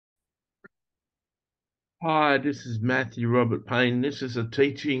Hi, this is Matthew Robert Payne. This is a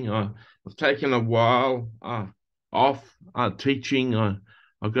teaching. I've taken a while off teaching. I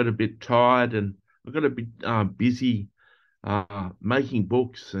got a bit tired and I got a bit busy making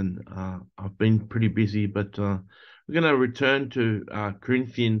books, and I've been pretty busy. But we're going to return to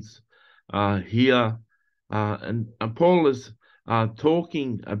Corinthians here, and Paul is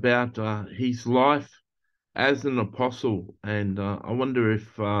talking about his life as an apostle, and I wonder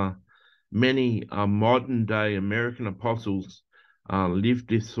if many modern day American apostles live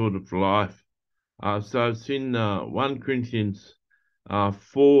this sort of life. So it's in 1 Corinthians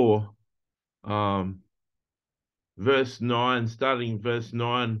 4, um, verse 9, starting verse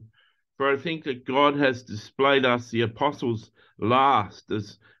 9. For I think that God has displayed us, the apostles, last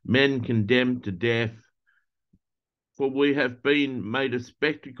as men condemned to death. For we have been made a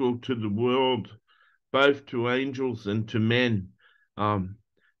spectacle to the world, both to angels and to men. Um,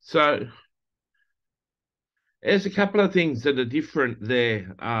 so there's a couple of things that are different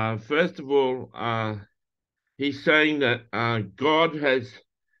there. First of all, he's saying that God has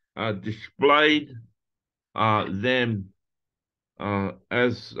displayed them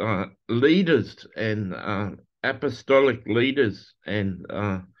as leaders and apostolic leaders and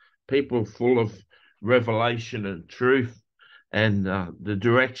people full of revelation and truth and the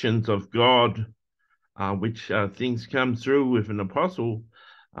directions of God, which things come through with an apostle.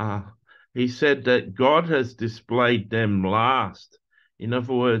 Uh, he said that God has displayed them last. In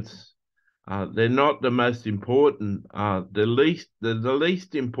other words, they're not the most important, they're the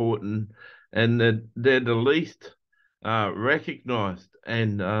least important, and they're the least recognized.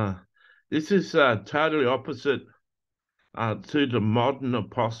 And this is totally opposite to the modern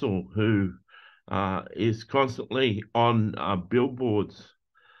apostle who is constantly on billboards,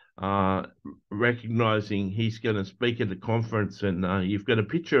 uh, recognizing he's going to speak at a conference, and you've got a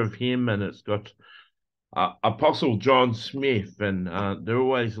picture of him, and it's got Apostle John Smith, and they're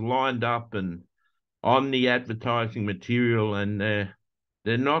always lined up and on the advertising material, and they're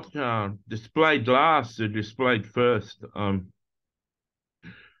not displayed last; they're displayed first.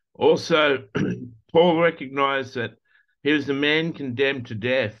 Also, Paul recognized that he was a man condemned to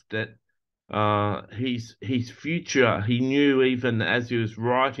death. That his future, he knew even as he was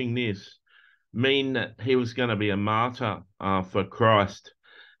writing this, mean that he was going to be a martyr for Christ.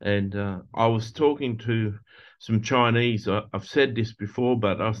 And I was talking to some Chinese. I've said this before,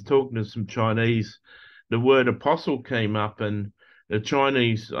 but I was talking to some Chinese. The word apostle came up, and the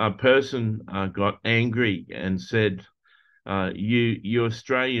Chinese person got angry and said, "You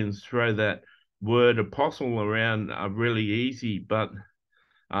Australians throw that word apostle around really easy, but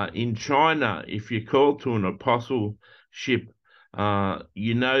in China, if you're called to an apostleship,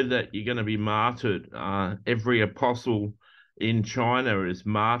 you know that you're going to be martyred. Every apostle in China is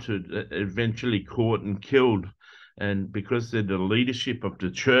martyred, eventually caught and killed. And because they're the leadership of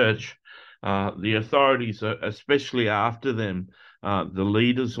the church, the authorities are especially after them, the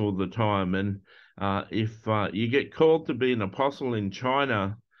leaders all the time. And if you get called to be an apostle in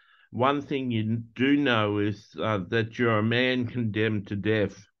China, one thing you do know is that you're a man condemned to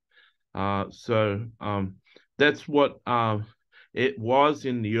death. So that's what it was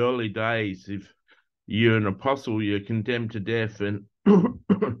in the early days. If you're an apostle, you're condemned to death. And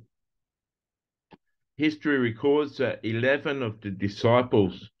history records that 11 of the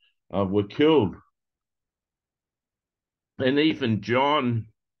disciples were killed. And even John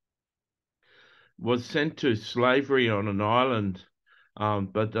was sent to slavery on an island.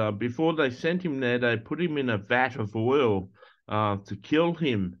 But before they sent him there, they put him in a vat of oil to kill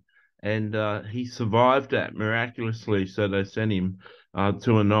him. And he survived that miraculously. So they sent him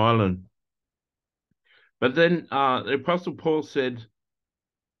to an island. But then the Apostle Paul said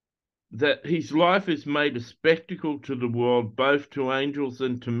that his life is made a spectacle to the world, both to angels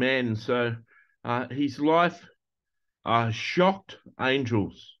and to men. So his life shocked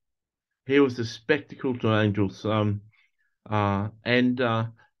angels. He was a spectacle to angels. And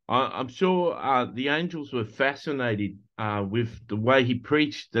I'm sure the angels were fascinated with the way he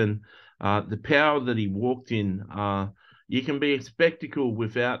preached and the power that he walked in. You can be a spectacle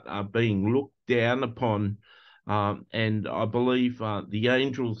without being looked down upon. And I believe the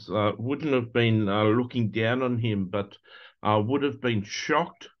angels wouldn't have been looking down on him, but would have been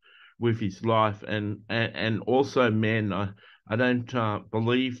shocked with his life. And also men. I don't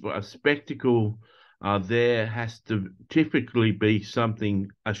believe a spectacle there has to typically be something,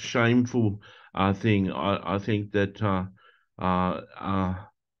 a shameful thing. I think that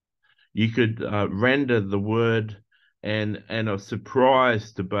you could render the word and a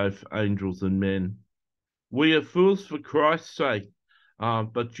surprise to both angels and men. We are fools for Christ's sake,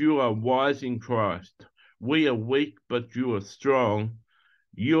 but you are wise in Christ. we are weak, but you are strong.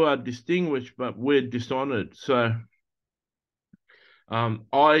 You are distinguished, but we're dishonored. So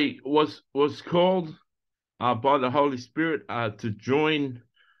I was called by the Holy Spirit to join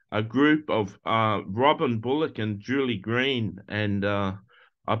a group of Robin Bullock and Julie Green, and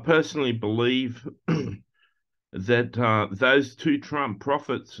I personally believe that those two Trump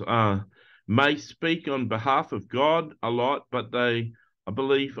prophets may speak on behalf of God a lot, but I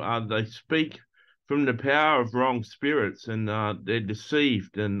believe, they speak from the power of wrong spirits, and they're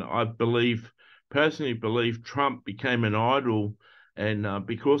deceived. And I personally believe, Trump became an idol, and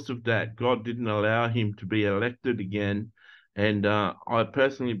because of that, God didn't allow him to be elected again. And I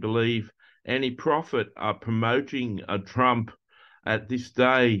personally believe any prophet promoting Trump at this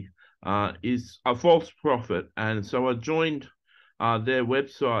day is a false prophet. And so I joined their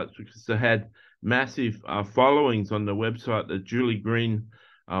websites because they had massive followings on the website. The Julie Green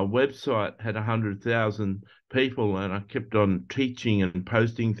website had 100,000 people, and I kept on teaching and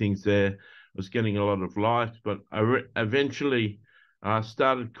posting things there. I was getting a lot of likes, but I eventually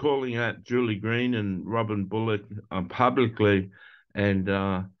started calling out Julie Green and Robin Bullock publicly, and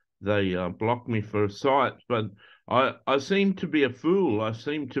they blocked me for a site. But I seem to be a fool. I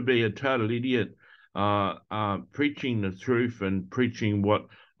seem to be a total idiot, preaching the truth and preaching what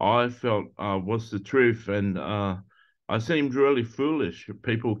I felt was the truth. And I seemed really foolish.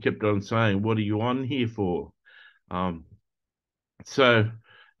 People kept on saying, "What are you on here for?" Um, so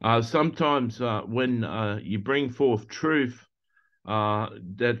sometimes when you bring forth truth,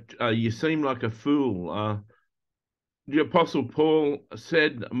 that you seem like a fool. The Apostle Paul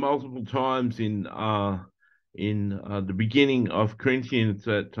said multiple times in the beginning of Corinthians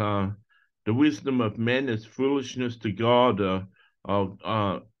that the wisdom of men is foolishness to God.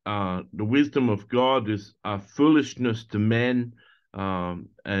 The wisdom of God is foolishness to men,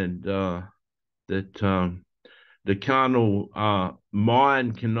 and that the carnal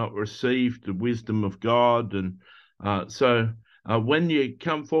mind cannot receive the wisdom of God. And so when you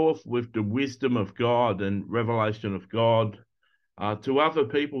come forth with the wisdom of God and revelation of God to other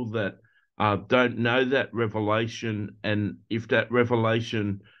people that don't know that revelation, and if that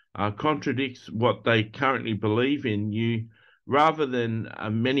revelation contradicts what they currently believe in, you, rather than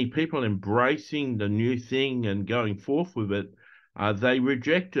many people embracing the new thing and going forth with it, they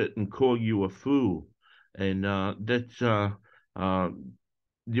reject it and call you a fool. And that's the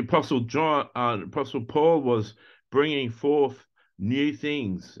Apostle Paul was bringing forth new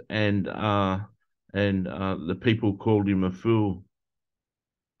things, and the people called him a fool.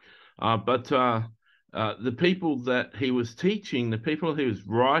 But the people that he was teaching, the people he was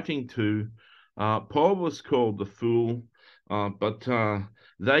writing to, Paul was called the fool, but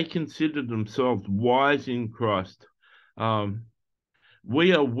they considered themselves wise in Christ.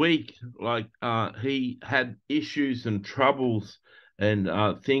 We are weak, like he had issues and troubles and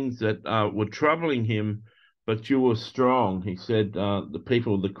things that were troubling him, but you were strong. He said the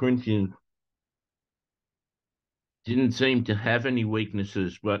people of the Corinthians didn't seem to have any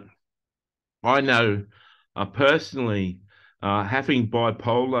weaknesses, but I know personally, having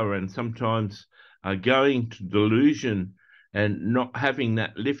bipolar and sometimes going to delusion and not having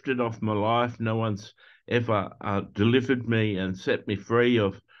that lifted off my life. No one's ever delivered me and set me free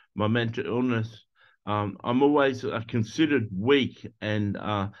of my mental illness. I'm always considered weak, and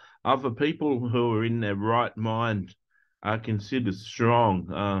other people who are in their right mind are considered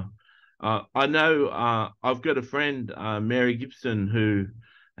strong. I know I've got a friend, Mary Gibson, who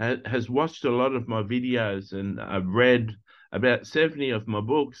has watched a lot of my videos and read about 70 of my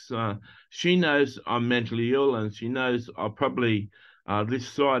books. She knows I'm mentally ill, and she knows I'll probably, this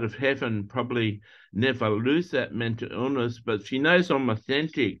side of heaven, probably never lose that mental illness, but she knows I'm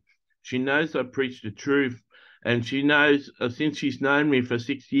authentic. She knows I preach the truth, and she knows, since she's known me for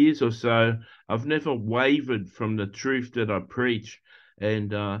 6 years or so, I've never wavered from the truth that I preach.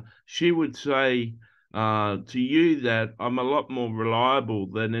 And she would say to you that I'm a lot more reliable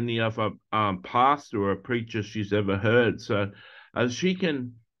than any other pastor or preacher she's ever heard. So she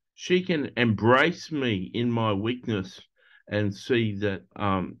can embrace me in my weakness and see that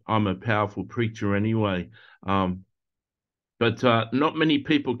I'm a powerful preacher anyway. But not many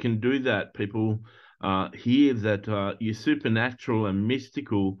people can do that. People hear that you're supernatural and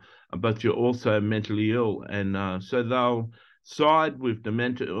mystical, but you're also mentally ill, and so they'll side with the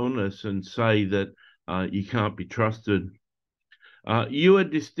mental illness and say that you can't be trusted. You are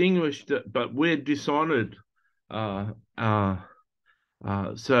distinguished, but we're dishonored. Uh, uh,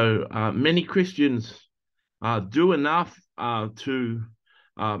 so many Christians do enough to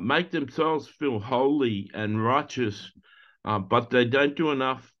make themselves feel holy and righteous, but they don't do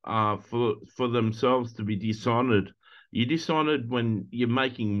enough for themselves to be dishonored. You're dishonored when you're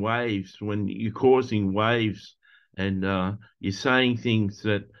making waves, when you're causing waves, and you're saying things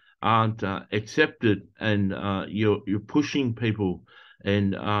that aren't accepted, and you're pushing people,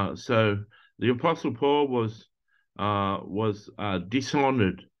 and so the Apostle Paul was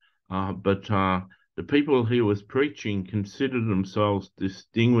dishonored, but the people he was preaching considered themselves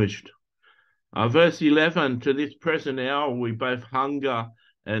distinguished. Verse 11, to this present hour we both hunger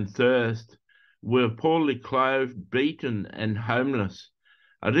and thirst. We're poorly clothed, beaten, and homeless.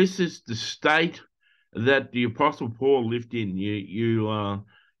 This is the state that the Apostle Paul lived in. You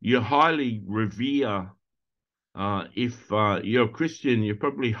highly revere if you're a Christian, you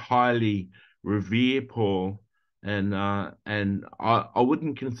probably highly revere Paul, and I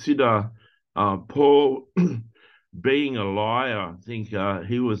wouldn't consider Paul being a liar. I think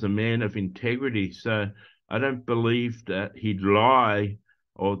he was a man of integrity, so I don't believe that he'd lie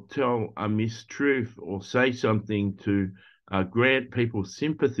or tell a mistruth or say something to grant people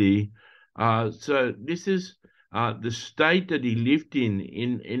sympathy. So this is the state that he lived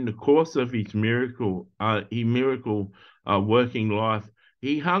in the course of his miracle working life.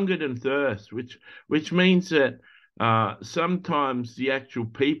 He hungered and thirst, which means that sometimes the actual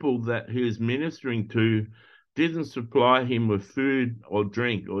people that he was ministering to didn't supply him with food or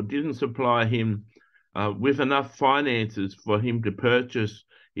drink, or didn't supply him with enough finances for him to purchase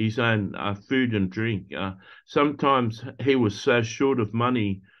his own food and drink. Sometimes he was so short of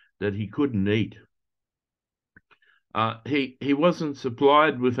money that he couldn't eat. He wasn't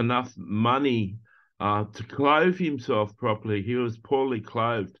supplied with enough money to clothe himself properly. He was poorly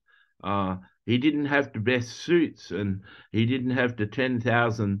clothed. He didn't have the best suits, and he didn't have the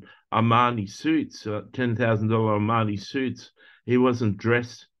 10,000 Armani suits, $10,000 Armani suits. He wasn't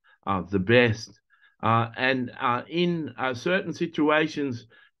dressed the best. And in certain situations,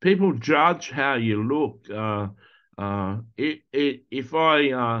 people judge how you look. If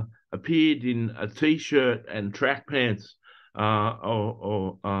I appeared in a t-shirt and track pants, yeah,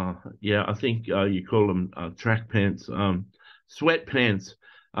 I think you call them track pants, sweatpants.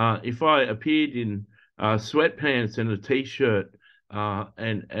 If I appeared in sweatpants and a t-shirt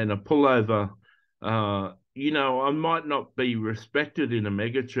and a pullover, I might not be respected in a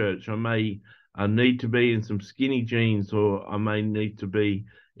mega church. I may need to be in some skinny jeans, or I may need to be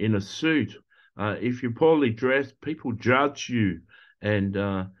in a suit. If you're poorly dressed, people judge you, and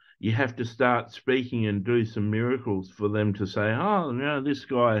you have to start speaking and do some miracles for them to say, "Oh, no, this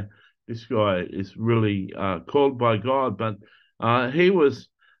guy is really called by God." But he was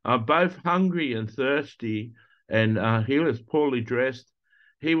both hungry and thirsty, and he was poorly dressed.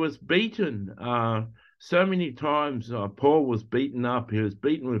 He was beaten so many times. Paul was beaten up. He was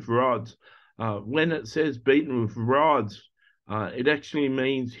beaten with rods. When it says beaten with rods, it actually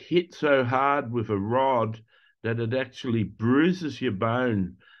means hit so hard with a rod that it actually bruises your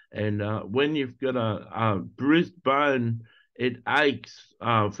bone. And when you've got a bruised bone, it aches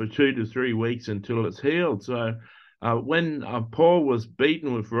for 2 to 3 weeks until it's healed. So when Paul was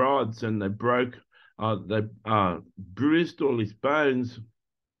beaten with rods and they bruised all his bones,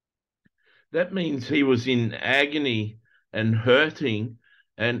 that means he was in agony and hurting,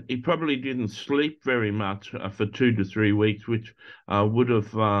 and he probably didn't sleep very much for 2 to 3 weeks, which would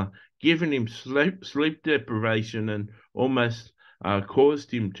have given him sleep deprivation and almost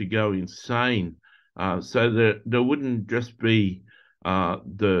caused him to go insane. So that there wouldn't just be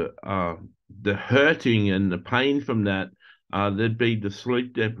the hurting and the pain from that. There'd be the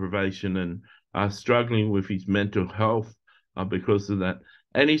sleep deprivation and struggling with his mental health because of that.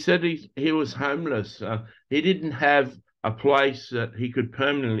 And he said he was homeless. He didn't have a place that he could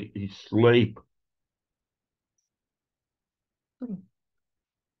permanently sleep.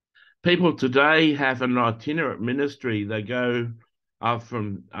 People today have an itinerant ministry. They go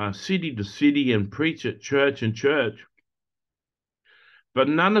from city to city and preach at church and church, but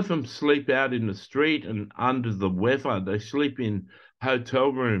none of them sleep out in the street and under the weather. They sleep in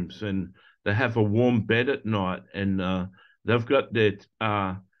hotel rooms, and they have a warm bed at night, and they've got their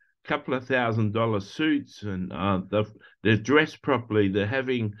couple of $1,000 suits, and they're dressed properly. They're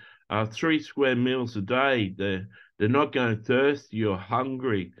having 3 square meals a day. They're not going thirsty or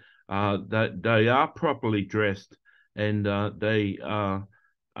hungry. They are properly dressed, and they're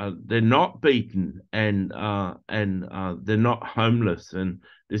not beaten, and they're not homeless. And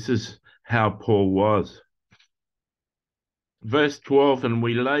this is how Paul was. Verse 12, and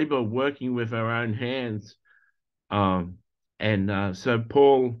we labor working with our own hands. So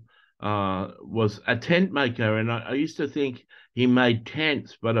Paul was a tent maker, and I used to think he made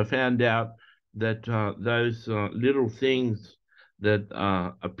tents, but I found out that those little things that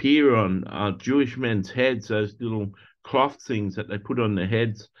appear on Jewish men's heads, those little cloth things that they put on their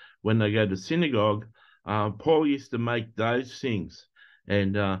heads when they go to synagogue, Paul used to make those things.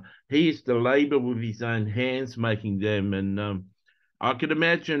 And he used to labor with his own hands making them. And I could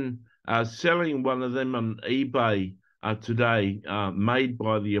imagine selling one of them on eBay today, made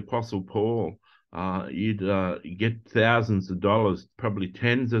by the Apostle Paul. You'd get thousands of dollars, probably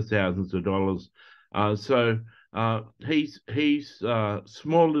tens of thousands of dollars. So he's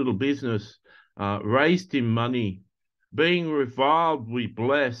small little business raised him money. Being reviled, we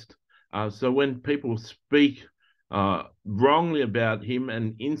blessed. So when people speak wrongly about him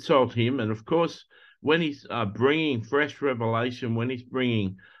and insult him, and of course, when he's bringing fresh revelation, when he's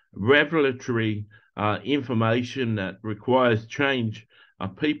bringing revelatory information that requires change,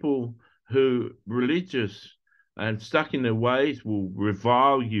 people who religious and stuck in their ways will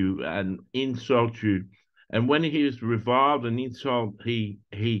revile you and insult you. And when he is reviled and insulted,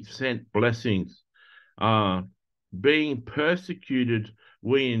 he sent blessings. Uh, Being persecuted,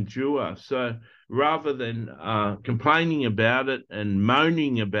 we endure. So rather than complaining about it and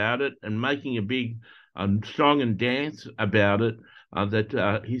moaning about it and making a big song and dance about it,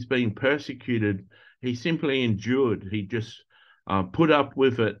 that he's being persecuted, he simply endured. He just put up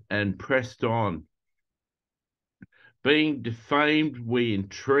with it and pressed on. Being defamed, we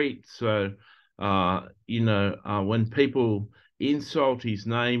entreat. So, when people insult his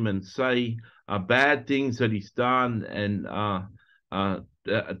name and say bad things that he's done and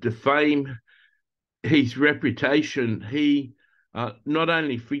defame his reputation, he not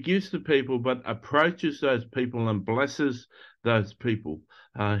only forgives the people, but approaches those people and blesses those people.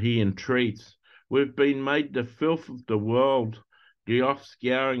 He entreats. We've been made the filth of the world, the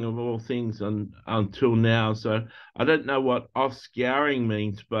offscouring of all things until now. So I don't know what offscouring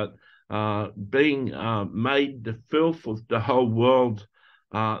means, but being made the filth of the whole world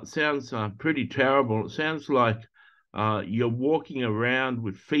sounds pretty terrible. It sounds like you're walking around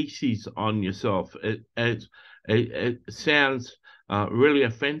with feces on yourself. It sounds really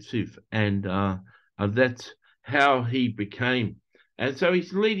offensive, and that's how he became. And so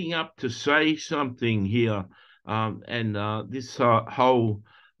he's leading up to say something here, and this whole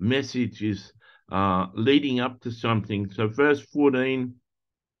message is leading up to something. So, verse 14,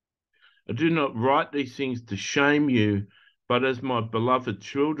 I do not write these things to shame you, but as my beloved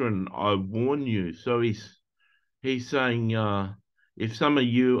children, I warn you. So he's saying, if some of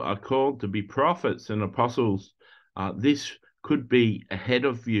you are called to be prophets and apostles, this could be ahead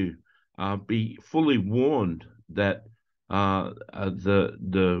of you. Be fully warned that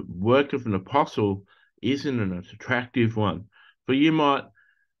the work of an apostle isn't an attractive one. For you might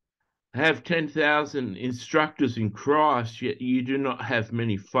have 10,000 instructors in Christ, yet you do not have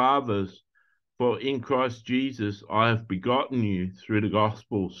many fathers. For in Christ Jesus, I have begotten you through the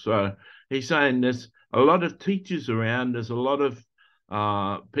gospel. So he's saying there's a lot of teachers around. There's a lot of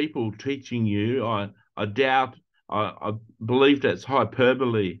people teaching you. I doubt, I believe that's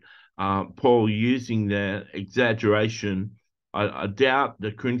hyperbole, Paul using their exaggeration. I doubt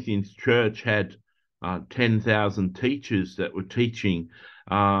the Corinthians church had 10,000 teachers that were teaching.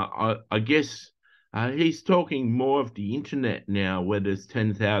 I guess he's talking more of the internet now, where there's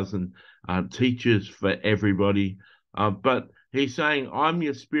 10,000 teachers for everybody. But he's saying, I'm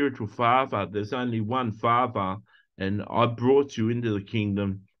your spiritual father. There's only one father, and I brought you into the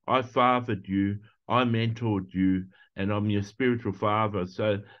kingdom. I fathered you. I mentored you, and I'm your spiritual father.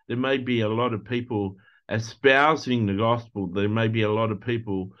 So there may be a lot of people espousing the gospel. There may be a lot of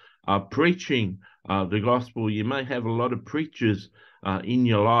people preaching the gospel. You may have a lot of preachers in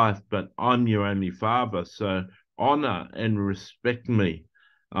your life, but I'm your only father. So honor and respect me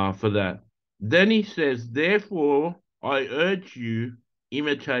for that. Then he says, therefore, I urge you,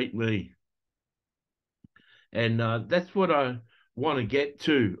 imitate me. And that's what I want to get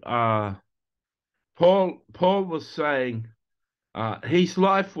to. Paul was saying his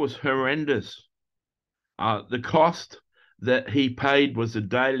life was horrendous. The cost that he paid was a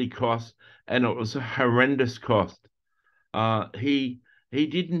daily cost, and it was a horrendous cost. He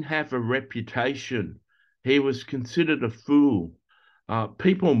didn't have a reputation. He was considered a fool.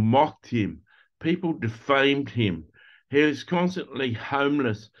 People mocked him. People defamed him. He was constantly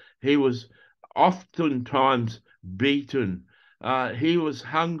homeless. He was oftentimes beaten. He was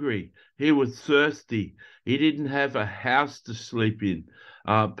hungry. He was thirsty. He didn't have a house to sleep in.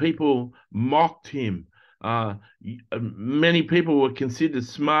 People mocked him. Many people were considered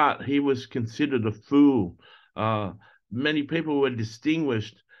smart. He was considered a fool. Many people were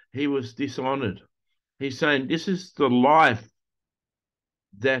distinguished. He was dishonored. He's saying, this is the life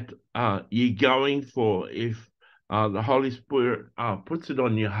that you're going for, if the Holy Spirit puts it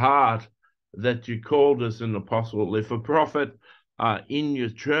on your heart that you're called as an apostle, if a prophet in your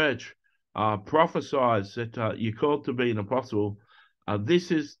church prophesies that you're called to be an apostle,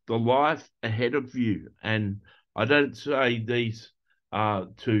 this is the life ahead of you. And I don't say these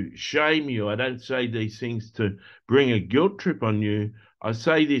to shame you. I don't say these things to bring a guilt trip on you. I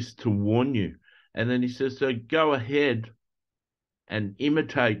say this to warn you. And then he says, so go ahead and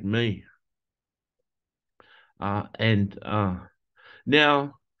imitate me. And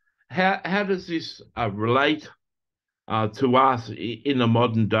now, how does this relate to us in the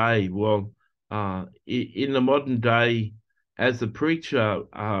modern day? Well, in the modern day, as a preacher,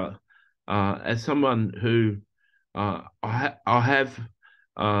 as someone who I have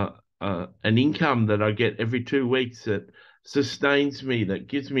an income that I get every 2 weeks that sustains me, that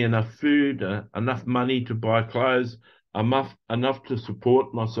gives me enough food, enough money to buy clothes, enough to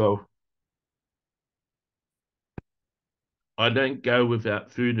support myself. I don't go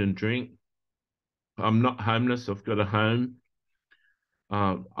without food and drink. I'm not homeless. I've got a home.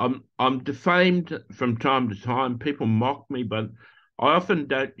 I'm defamed from time to time. People mock me, but I often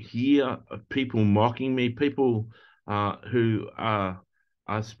don't hear of people mocking me. People who are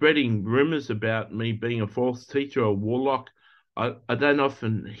spreading rumors about me being a false teacher or warlock. I don't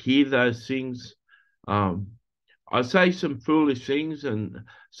often hear those things. Um, I say some foolish things, and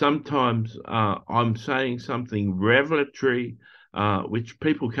sometimes I'm saying something revelatory, which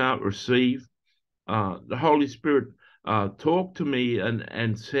people can't receive. The Holy Spirit talked to me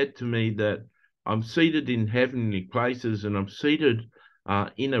and said to me that I'm seated in heavenly places, and I'm seated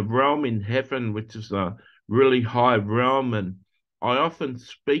in a realm in heaven, which is a really high realm. And I often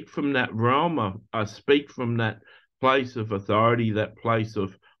speak from that realm. I speak from that place of authority, that place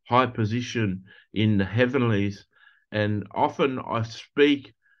of high position in the heavenlies. And often I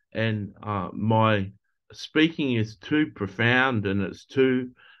speak, and my speaking is too profound and it's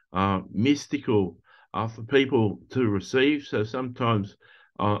too mystical for people to receive. So sometimes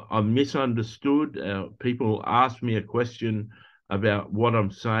I'm misunderstood. People ask me a question about what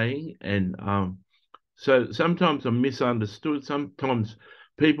I'm saying, and so sometimes I'm misunderstood. Sometimes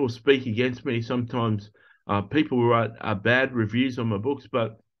people speak against me. Sometimes people write bad reviews on my books,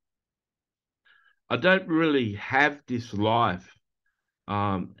 but I don't really have this life.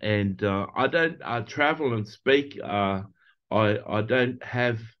 And I don't travel and speak. I don't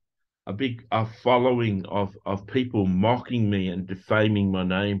have a big following of people mocking me and defaming my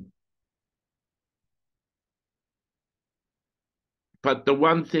name. But the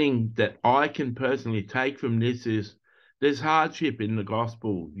one thing that I can personally take from this is there's hardship in the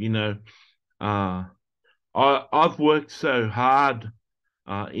gospel. Uh, I've worked so hard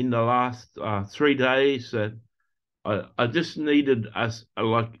in the last 3 days that I just needed a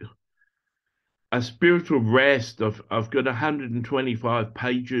spiritual rest. I've got 125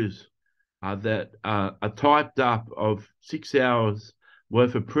 pages that are typed up of 6 hours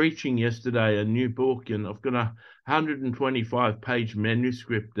worth of preaching yesterday, a new book, and I've got a 125-page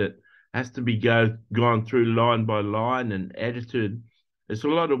manuscript that has to be gone through line by line and edited. It's a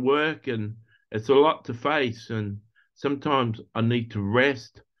lot of work and it's a lot to face, and sometimes I need to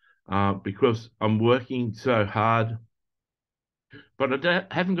rest because I'm working so hard. But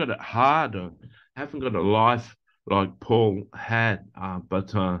haven't got it hard. I haven't got a life like Paul had.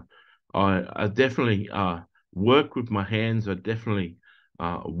 But I definitely work with my hands. I definitely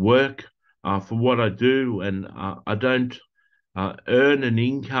work for what I do, and I don't earn an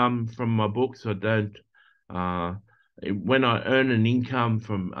income from my books. I don't. Uh, when I earn an income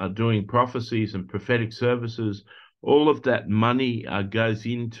from doing prophecies and prophetic services, all of that money goes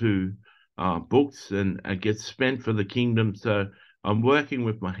into books and gets spent for the kingdom. So I'm working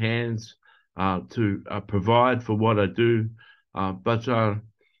with my hands to provide for what I do. But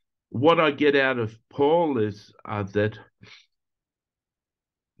what I get out of Paul is that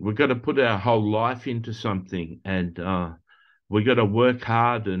we've got to put our whole life into something, and we've got to work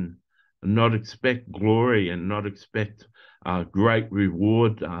hard and not expect glory and not expect great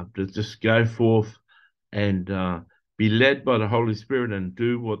reward. To just go forth and be led by the Holy Spirit and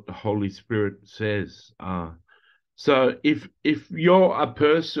do what the Holy Spirit says. So if you're a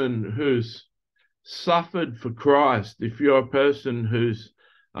person who's suffered for Christ, if you're a person who's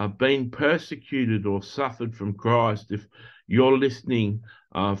been persecuted or suffered from Christ, if you're listening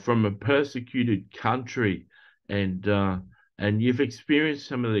from a persecuted country, and and you've experienced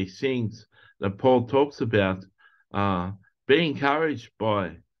some of these things that Paul talks about, be encouraged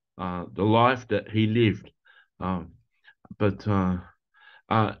by the life that he lived. But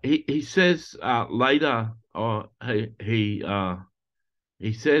he says later, he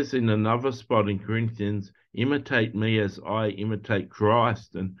He says in another spot in Corinthians, imitate me as I imitate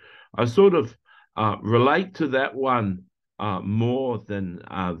Christ. And I sort of relate to that one more than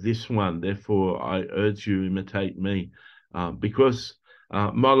this one. Therefore, I urge you, imitate me, because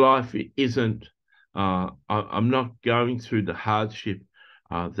my life isn't, I'm not going through the hardship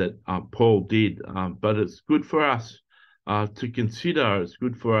that Paul did, but it's good for us to consider, it's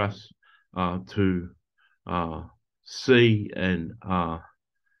good for us to see and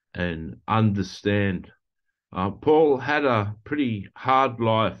understand. Paul had a pretty hard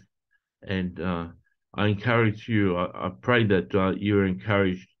life, and I encourage you. I pray that you're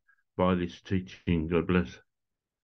encouraged by this teaching. God bless.